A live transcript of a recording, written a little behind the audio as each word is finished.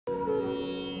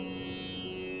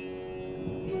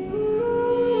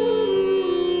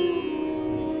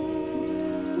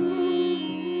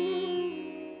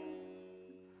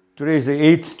Today is the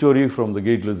 8th story from the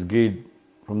Gateless Gate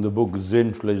from the book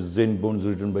Zen Flesh, Zen Bones,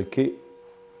 written by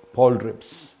Paul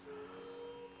Rips.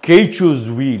 Keichu's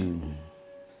wheel.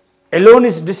 Alone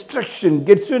is destruction.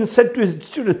 Getsun said to his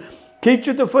students,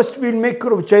 Keichu, the first wheel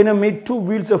maker of China, made 2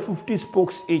 wheels of 50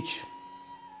 spokes each.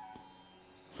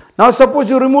 Now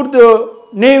suppose you remove the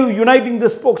nave uniting the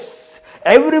spokes.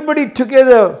 Everybody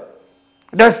together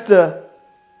does the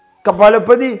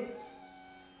Kapalapadi,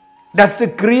 does the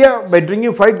Kriya by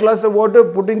drinking 5 glasses of water,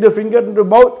 putting the finger in the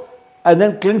mouth and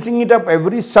then cleansing it up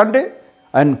every Sunday.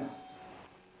 And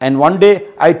one day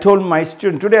I told my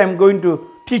student, today I am going to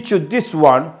teach you this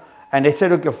one. And I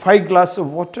said, okay, 5 glasses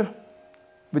of water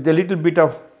with a little bit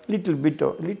of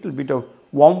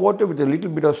warm water with a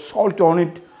little bit of salt on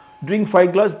it. Drink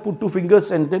 5 glasses, put 2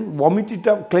 fingers and then vomit it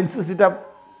up, cleanses it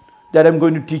up. That I am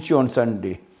going to teach you on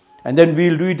Sunday. And then we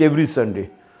will do it every Sunday.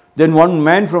 Then one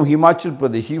man from Himachal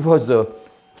Pradesh, he was the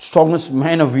strongest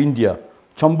man of India,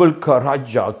 Chambalka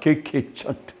Raja,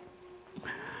 Keichu.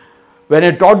 When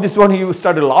I taught this one, he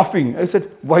started laughing. I said,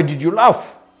 why did you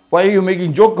laugh? Why are you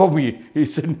making joke of me? He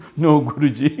said, no,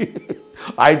 Guruji.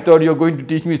 I thought you were going to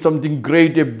teach me something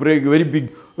great, a very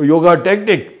big yoga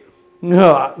technique.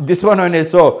 No, this one when I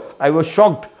saw, I was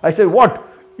shocked. I said, what?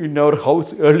 In our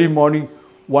house, early morning,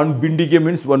 one bindike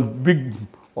means one big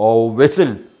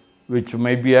vessel, which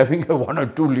might be having 1 or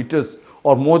 2 liters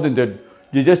or more than that.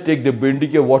 You just take the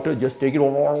bindike water, just take it,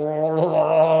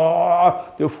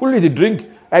 they fully they drink,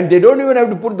 and they don't even have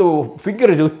to put the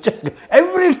finger, just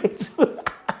every day.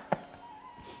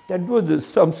 That was the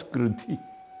Samskriti.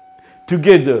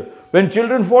 Together. When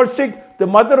children fall sick, the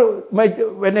mother,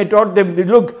 when I taught them, they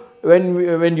look,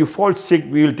 when you fall sick,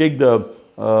 we will take the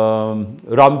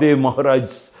Ramdev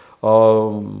Maharaj's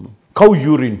cow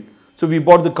urine. So we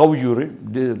bought the cow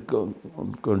urine,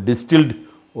 distilled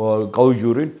cow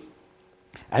urine.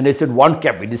 And I said, 1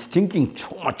 cap, it is stinking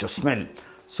so much of smell.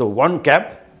 So 1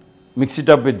 cap, mix it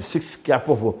up with 6 cap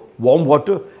of warm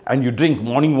water and you drink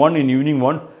morning 1 and evening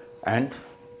 1. And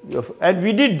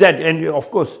we did that, and of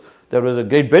course there was a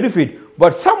great benefit.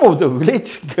 But some of the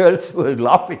village girls were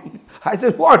laughing. I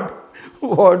said, what?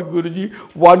 What, Guruji?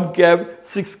 1 cap,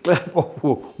 6 cap of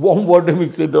warm water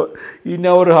mixed in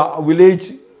our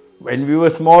village. When we were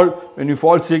small, when we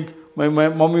fall sick, my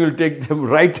mommy will take them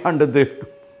right under the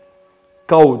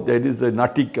cow, that is a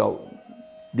nutty cow,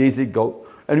 desi cow,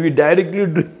 and we directly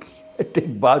drink,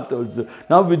 take bath also.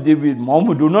 Now with mom,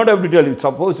 we do not have to tell you.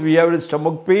 Suppose we have a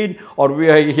stomach pain or we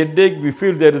have a headache, we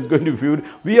feel there is going to be fever,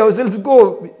 we ourselves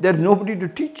go. There is nobody to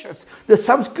teach us. The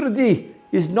Samskriti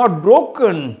is not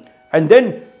broken. And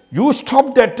then you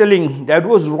stop that telling that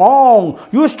was wrong.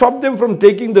 You stop them from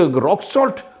taking the rock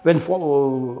salt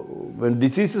when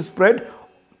diseases spread.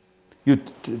 You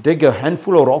take a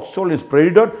handful of rock salt and spread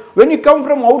it out. When you come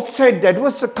from outside, that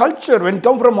was the culture. When you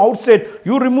come from outside,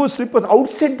 you remove slippers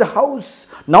outside the house.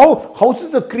 Now,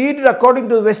 houses are created according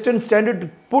to the Western standard to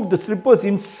put the slippers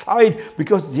inside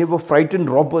because they were frightened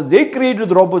robbers. They created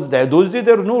the robbers there. Those days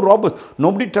there were no robbers.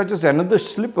 Nobody touches another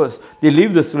slippers. They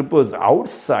leave the slippers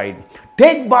outside.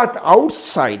 Take bath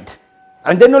outside.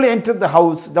 And then only enter the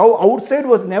house. Now, outside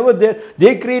was never there.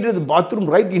 They created the bathroom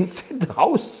right inside the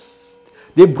house.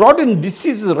 They brought in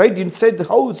diseases right inside the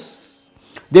house.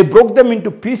 They broke them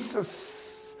into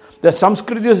pieces. The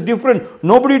Samskriti is different.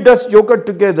 Nobody does yoga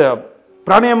together,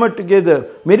 pranayama together,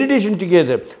 meditation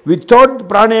together. Without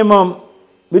pranayama,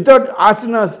 without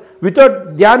asanas,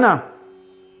 without dhyana,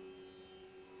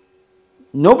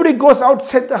 nobody goes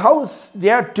outside the house. They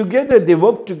are together, they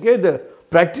work together,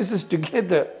 practices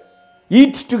together,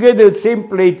 eat together, same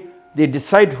plate. They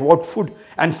decide what food,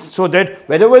 and so that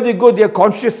wherever they go, they are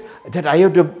conscious that I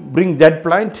have to bring that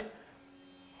plant,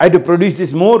 I have to produce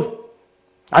this more.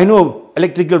 I know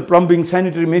electrical, plumbing,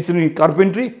 sanitary, masonry,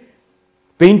 carpentry,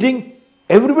 painting,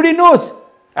 everybody knows,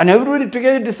 and everybody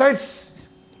together decides.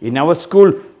 In our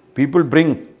school, people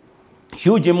bring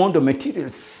huge amount of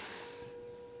materials,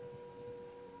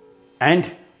 and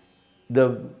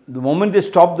the moment they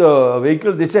stop the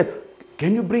vehicle, they say,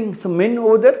 can you bring some men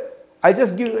over there? I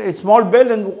just give a small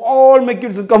bell and all my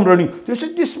kids will come running. They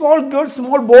said, these small girls,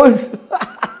 small boys.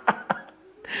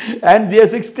 And they are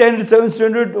 6th standard, 7th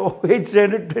standard, 8th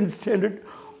standard, 10th standard.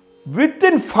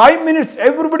 Within 5 minutes,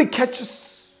 everybody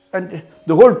catches and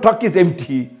the whole truck is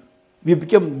empty. We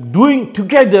became doing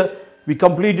together, we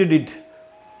completed it.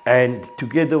 And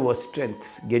together was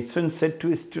strength. Getsun said to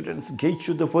his students,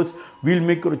 Keichu, the first wheel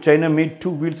maker of China, made 2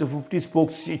 wheels of 50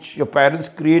 spokes each. Your parents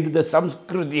created the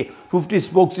Samskriti. 50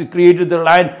 spokes created the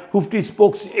lion. 50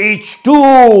 spokes each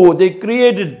too. They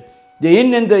created the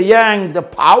yin and the yang, the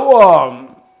power.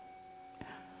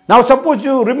 Now suppose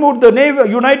you remove the nave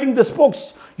uniting the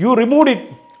spokes. You removed it,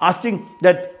 asking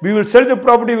that we will sell the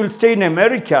property, we will stay in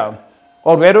America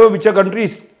or wherever, whichever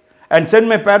countries, and send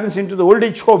my parents into the old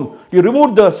age home. You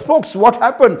removed the spokes. What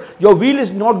happened? Your wheel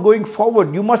is not going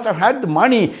forward. You must have had the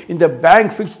money in the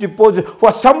bank, fixed deposit,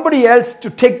 for somebody else to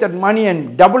take that money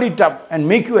and double it up and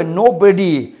make you a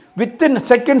nobody. Within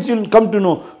seconds you'll come to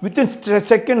know. Within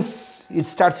seconds it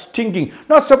starts stinking.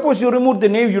 Now suppose you remove the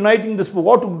name uniting the spoke.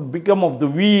 What would become of the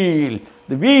wheel?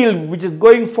 The wheel which is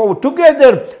going forward.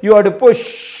 Together you have to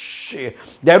push.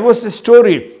 There was a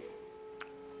story.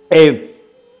 A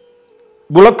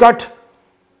bullock cart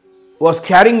was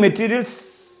carrying materials,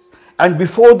 and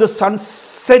before the sun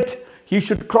set, he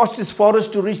should cross this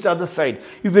forest to reach the other side.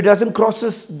 If he doesn't cross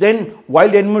this, then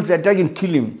wild animals attack and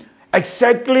kill him.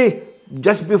 Exactly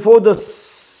just before the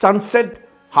sunset,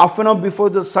 half an hour before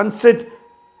the sunset,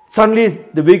 suddenly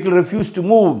the vehicle refused to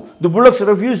move. The bullocks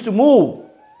refused to move.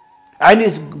 And he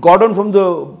got on from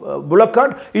the bullock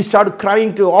cart. He started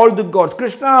crying to all the gods.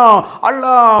 Krishna,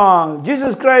 Allah,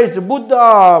 Jesus Christ,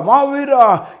 Buddha,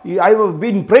 Mahavira, I have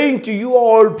been praying to you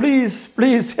all. Please,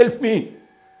 please help me.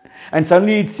 And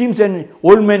suddenly it seems an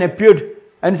old man appeared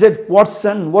and said, what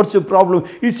son, what's your problem?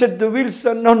 He said, the wheels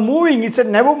are not moving. He said,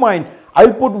 never mind.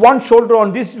 I'll put one shoulder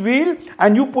on this wheel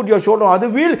and you put your shoulder on the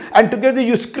other wheel, and together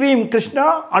you scream,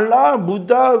 Krishna, Allah,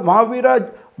 Buddha,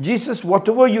 Mahavira, Jesus,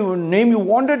 whatever name you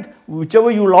wanted,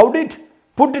 whichever you loved it,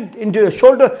 put it into your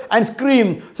shoulder and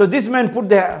scream. So this man put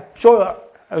the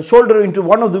shoulder into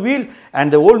one of the wheel,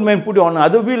 and the old man put it on the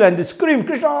other wheel, and they screamed,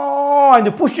 Krishna, and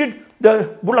they pushed it.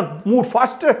 The bullock moved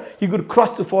faster. He could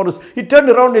cross the forest. He turned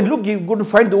around and looked. He couldn't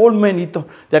find the old man. He thought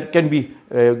that can be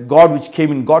God which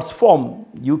came in God's form.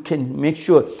 You can make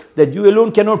sure that you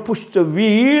alone cannot push the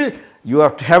wheel. You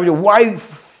have to have your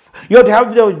wife. You have to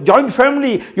have the joint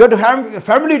family. You have to have a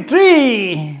family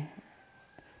tree.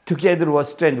 Together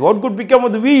was strength. What could become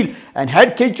of the wheel? And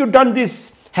had Keichu done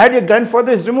this, had your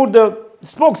grandfathers removed the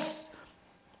spokes,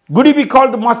 could he be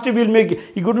called the master wheel maker?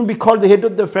 He couldn't be called the head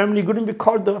of the family. He couldn't be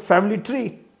called the family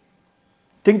tree.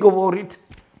 Think about it.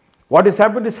 What has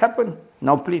happened is happened.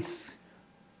 Now please,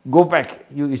 go back.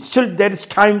 There is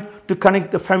time to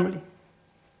connect the family.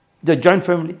 The joint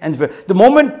family. And the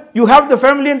moment you have the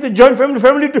family and the joint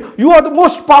family too, you are the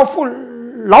most powerful,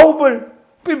 lovable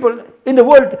people in the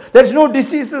world. There is no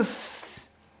diseases.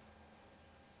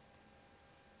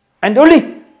 And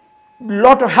only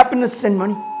lot of happiness and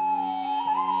money.